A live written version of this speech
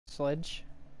sledge.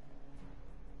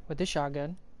 With the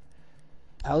shotgun.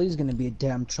 Allie's gonna be a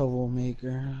damn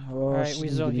troublemaker. Oh, Alright,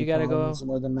 Weasel, you gotta go.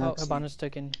 More than Oh, Maxie. Habana's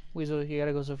taken. Weasel, you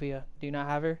gotta go Sophia. Do you not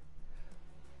have her?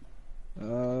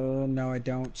 No, I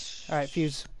don't. Alright,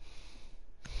 fuse.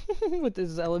 With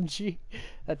this LMG.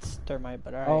 That's termite,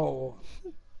 but alright. Oh.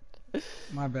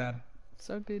 My bad. It's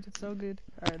so good, it's so good.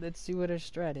 Alright, let's see what our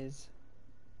strat is.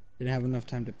 Didn't have enough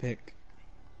time to pick.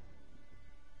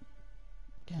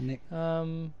 Damn it. I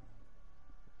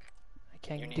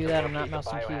can't do that, I'm not mouse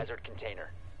and key. Biohazard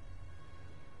container.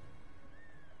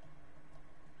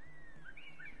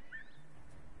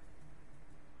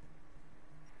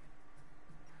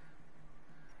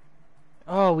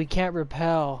 Oh, we can't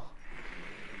repel.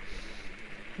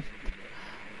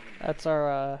 That's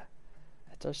our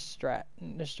strat.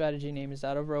 The strategy name is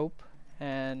out of rope,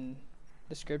 and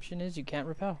description is you can't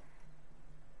repel.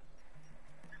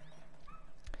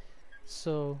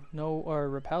 So no, or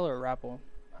repel or rappel,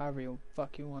 however you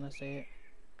want to say it.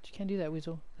 But you can't do that,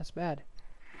 Weasel. That's bad.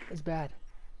 That's bad.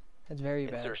 That's very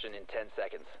bad. Insertion in 10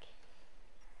 seconds.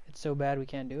 It's so bad we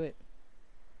can't do it.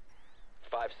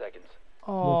 5 seconds.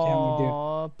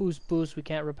 Oh, boost. We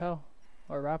can't repel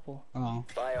or rappel. Oh.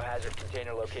 Biohazard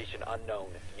container location unknown.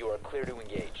 You are clear to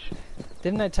engage.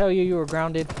 Didn't I tell you were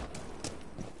grounded?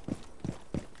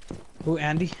 Who,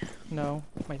 Andy? No,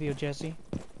 my Theo Jesse.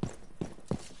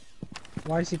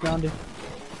 Why is he grounded?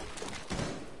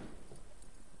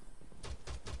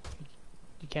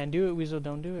 You can't do it, Weasel.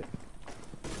 Don't do it.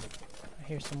 I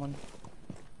hear someone.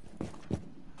 Do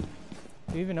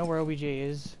you even know where OBJ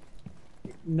is?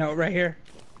 No, right here.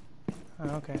 Oh,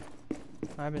 okay.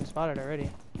 I've been spotted already.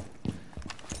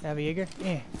 Have a Jaeger?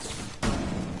 Yeah.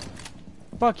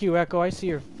 Fuck you, Echo. I see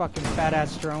your fucking fat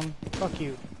ass drone. Fuck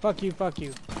you. Fuck you. Fuck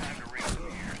you.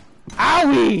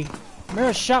 Owie!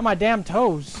 Mira shot my damn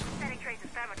toes.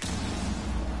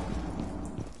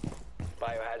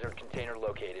 Biohazard container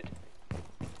located.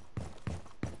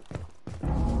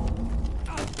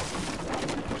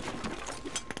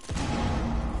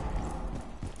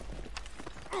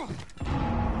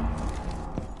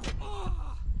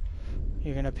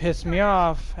 You're gonna piss me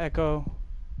off, Echo.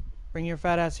 Bring your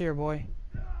fat ass here, boy.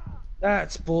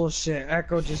 That's bullshit.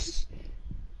 Echo just...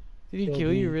 Did he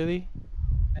kill you, really?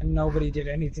 And nobody did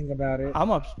anything about it.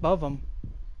 I'm up above him.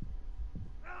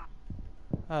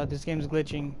 This game's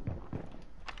glitching.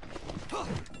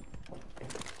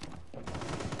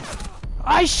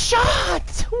 I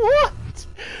shot! What?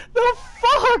 The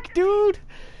fuck, dude?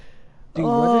 Dude,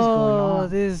 what is going on?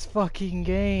 This fucking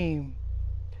game.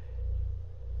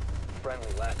 Friendly,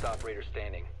 last operator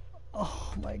standing.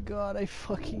 Oh my god, I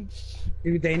fucking...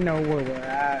 Dude, they know where we're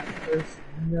at. There's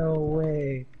no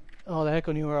way. Oh, the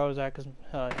Echo knew where I was at because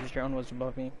his drone was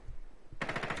above me.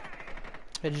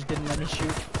 It just didn't let me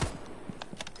shoot.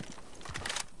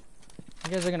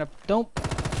 You guys are gonna... Don't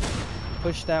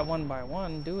push that one by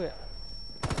one. Do it.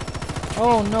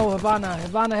 Oh no, Habana.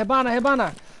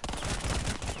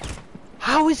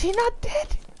 How is he not dead?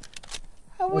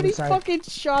 How many fucking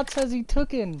shots has he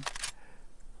taken?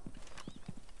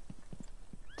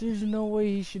 There's no way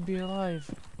he should be alive.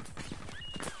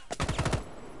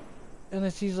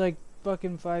 Unless he's like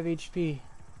fucking 5 HP.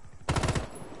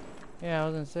 Yeah, I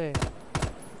was gonna say.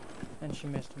 And she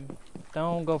missed him.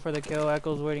 Don't go for the kill.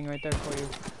 Echo's waiting right there for you.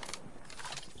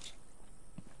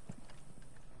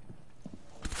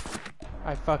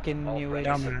 I fucking knew it.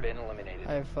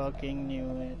 I fucking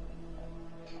knew it.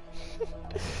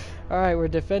 Alright, we're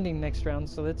defending next round,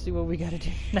 so let's see what we gotta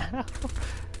do now.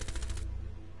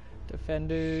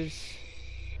 Defenders.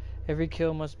 Every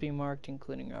kill must be marked,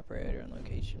 including operator and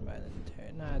location by the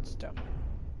terror. Nah, that's dumb.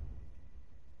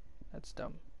 That's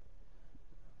dumb.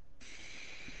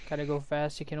 Gotta go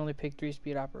fast. You can only pick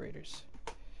 3-speed operators.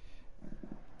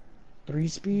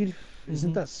 3-speed?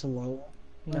 Isn't that slow?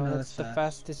 No, that's the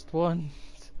fastest one.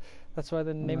 That's why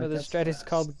the name of the strat is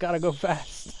called Gotta Go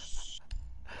Fast.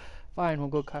 Fine, we'll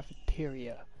go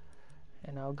cafeteria.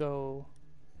 And I'll go...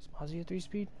 Is Mozzie a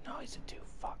 3-speed? No, he's a 2.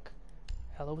 Fuck.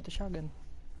 Hello with the shotgun.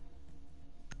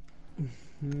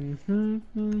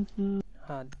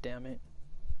 Ah, damn it.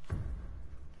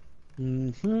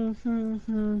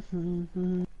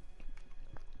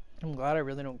 I'm glad I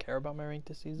really don't care about my rank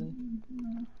this season.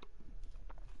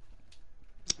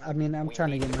 I mean, I'm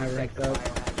trying to get my rank up.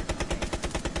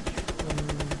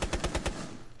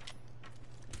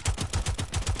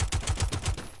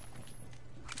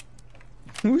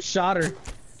 Who shot her?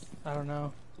 I don't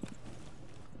know.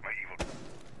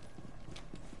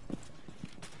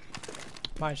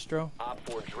 Maestro. Op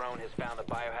 4 drone has found the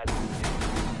biohazard.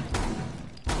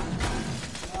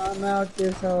 I'm out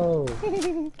this hole.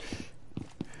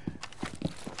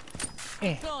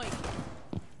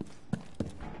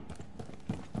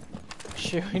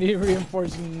 Shit, we need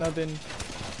reinforcing nothing.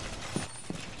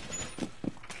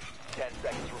 10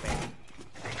 seconds remaining.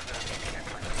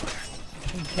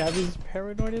 Gabby's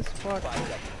paranoid as fuck. 5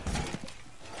 seconds.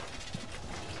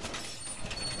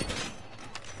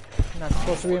 You're not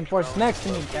supposed to reinforce next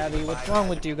to me, Gabby. What's wrong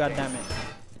with you, goddammit?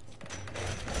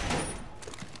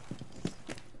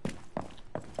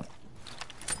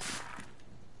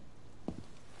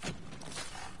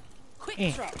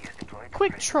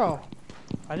 Quick throw.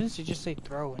 Why didn't you just say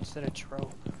throw instead of throw?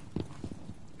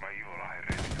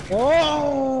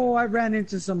 Oh, I ran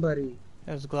into somebody.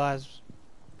 It was glass.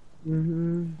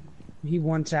 He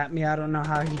one-tapped me. I don't know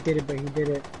how he did it, but he did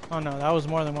it. Oh no, that was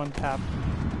more than one tap.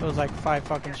 It was like 5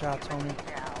 fucking shots, homie.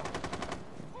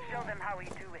 Show them how we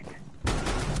do it.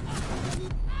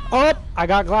 Oh, I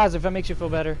got glass. If that makes you feel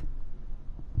better.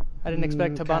 I didn't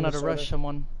expect Habana to sorta. rush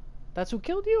someone. That's who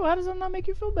killed you? How does that not make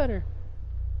you feel better?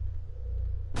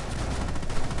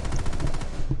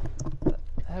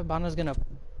 Habana's gonna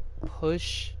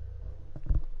push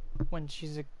when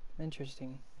she's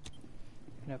interesting.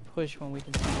 Gonna push when we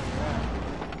can see where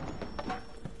we're at.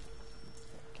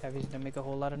 Cavi's gonna make a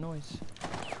whole lot of noise.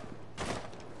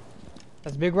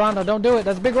 That's Big Rondo, don't do it!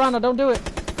 That's Big Rondo, don't do it!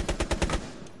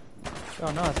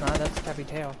 Oh no, it's not. That's Cavi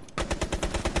Tail.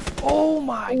 Oh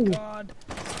my god!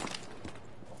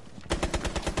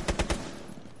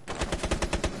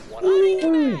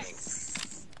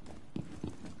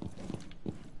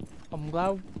 I'm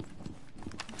glad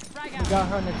we got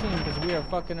her on the team because we are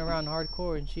fucking around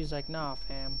hardcore and she's like, nah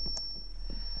fam.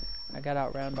 I got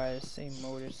outran by the same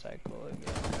motorcycle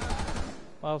again.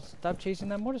 Well, stop chasing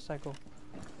that motorcycle.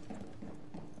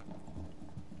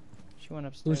 She went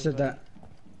upstairs. Who said buddy.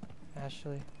 that?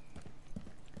 Ashley.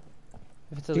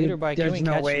 If it's a leader bike, you there's ain't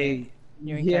no catching way. it.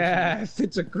 You ain't Yeah, catching if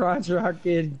it's a crotch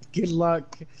rocket, good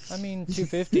luck. it. I mean,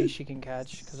 250 she can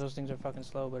catch because those things are fucking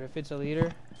slow. But if it's a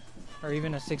leader or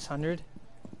even a 600,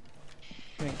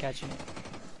 you ain't catching it.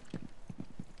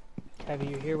 Cavi,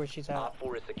 you hear where she's at? Op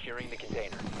 4 is securing the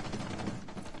container.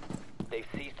 They've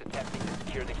ceased attempting to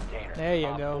secure the container. There you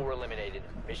Op go. 4 eliminated.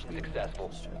 Mission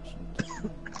successful.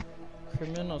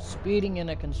 Criminal speeding in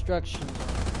a construction zone.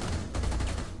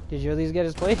 Did you at least get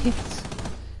his plates?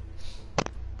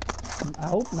 I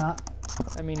hope not.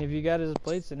 I mean, if you got his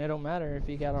plates, then it don't matter if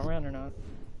you got around or not.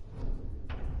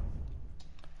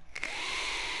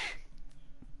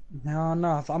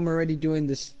 No, if I'm already doing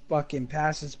this fucking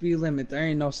past the speed limit, there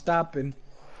ain't no stopping.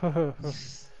 You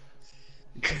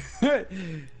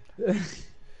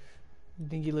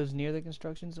think he lives near the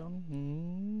construction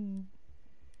zone?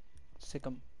 Sick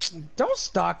him. Don't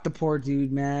stalk the poor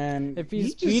dude, man. If he's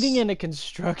He just- speeding in a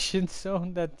construction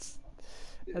zone, that's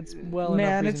well enough.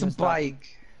 Man, reason it's a to stop.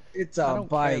 bike. It's I a don't care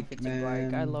bike, if it's man. a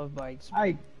bike. I love bikes.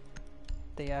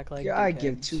 They act like I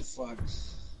give dickheads. 2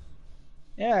 fucks.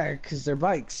 Yeah, because they're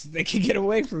bikes. They can get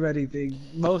away from anything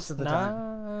most of the time.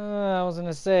 Nah, I was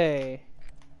gonna say.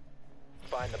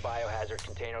 Find the biohazard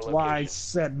container location. Why I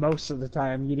said most of the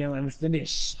time. You didn't let me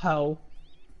finish, hoe.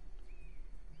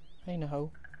 I ain't a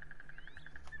hoe.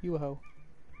 You a hoe.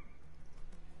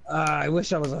 I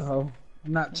wish I was a hoe.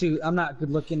 I'm not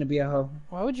good looking to be a hoe.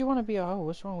 Why would you want to be a hoe?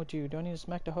 What's wrong with you? Do I need to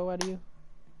smack the hoe out of you?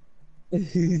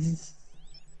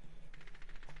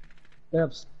 They're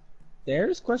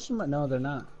upstairs? Question mark? No, they're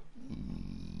not.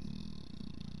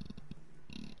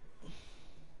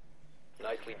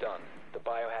 Nicely done. The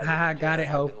biohazard Haha, got container it,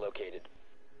 has hoe. been located.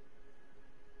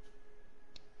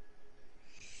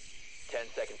 10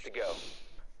 seconds to go.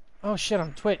 Oh shit,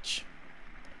 on Twitch.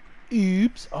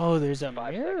 Oops. Oh, there's a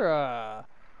 5 mirror.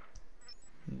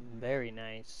 Very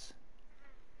nice.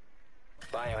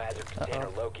 Biohazard container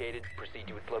located. Proceed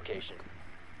to its location.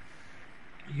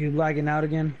 You lagging out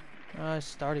again? I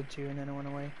started to and then it went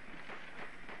away.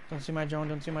 Don't see my drone,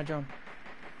 don't see my drone.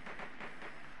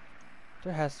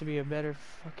 There has to be a better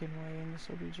fucking way in this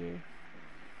OBJ.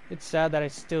 It's sad that I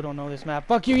still don't know this map.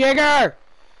 Fuck you, Jaeger!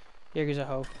 Jaeger's a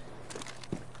hoe.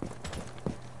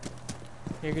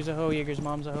 Jaeger's a hoe, Jaeger's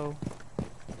mom's a hoe.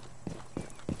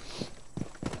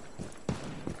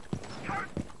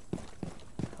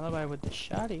 Alibi with the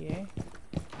shotty, eh?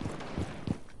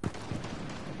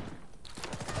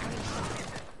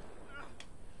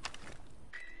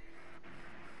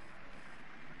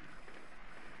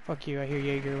 Fuck you, I hear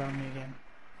Jaeger around me again.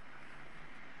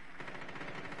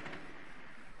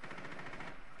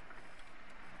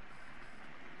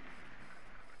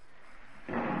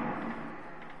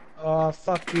 Oh,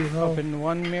 fuck you, hoe. Open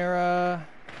 1 mirror.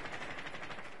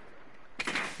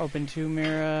 Open 2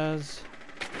 mirrors.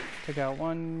 Took out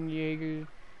 1 Jaeger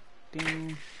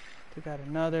thing. Took out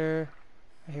another.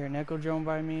 I hear an echo drone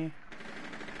by me.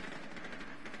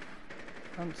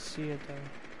 I don't see it though.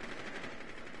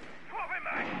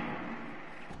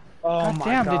 Oh God my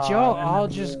damn, god. did y'all all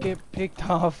just get picked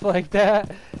off like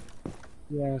that?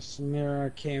 Yes,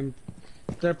 Mira came.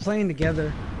 They're playing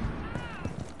together.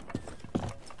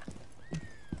 What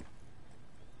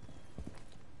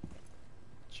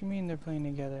you mean they're playing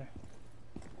together?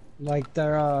 Like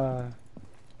they're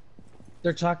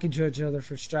talking to each other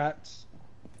for strats.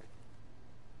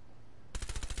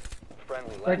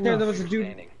 Friendly last Right there, there was a operator dude.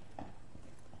 standing.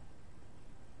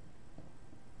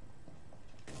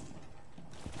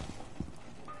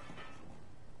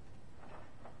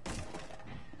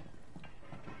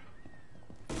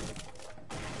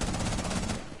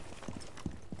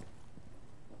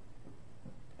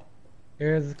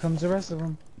 Here comes the rest of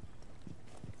them.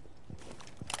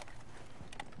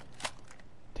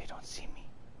 They don't see me.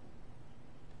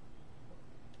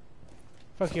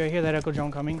 Fuck you, I hear that echo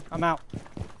drone coming. I'm out.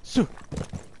 Sue.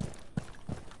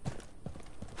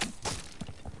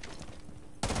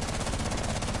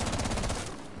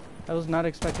 I was not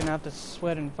expecting to have to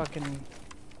sweat and fucking...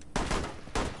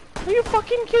 Are you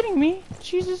fucking kidding me?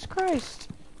 Jesus Christ.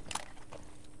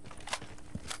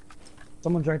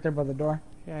 Someone's right there by the door.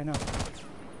 Yeah, I know.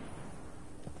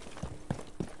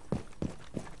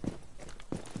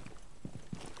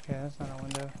 Okay, that's not a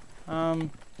window.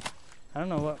 I don't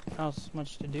know what else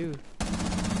much to do.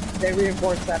 They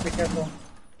reinforced that. Be careful.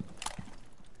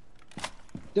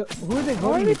 Who are they Why are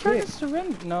voting they to trying kick? to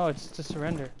surrender? No, it's to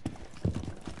surrender.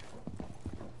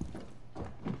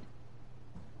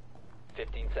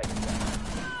 15 seconds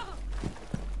left.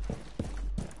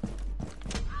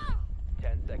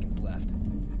 10 seconds left.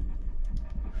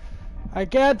 I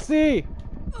can't see!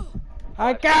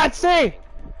 I can't see!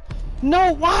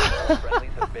 No, what?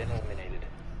 Friendlies have been eliminated.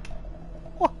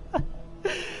 What?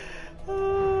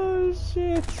 Oh,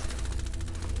 shit.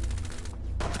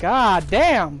 God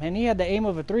damn, and he had the aim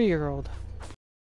of a 3-year-old.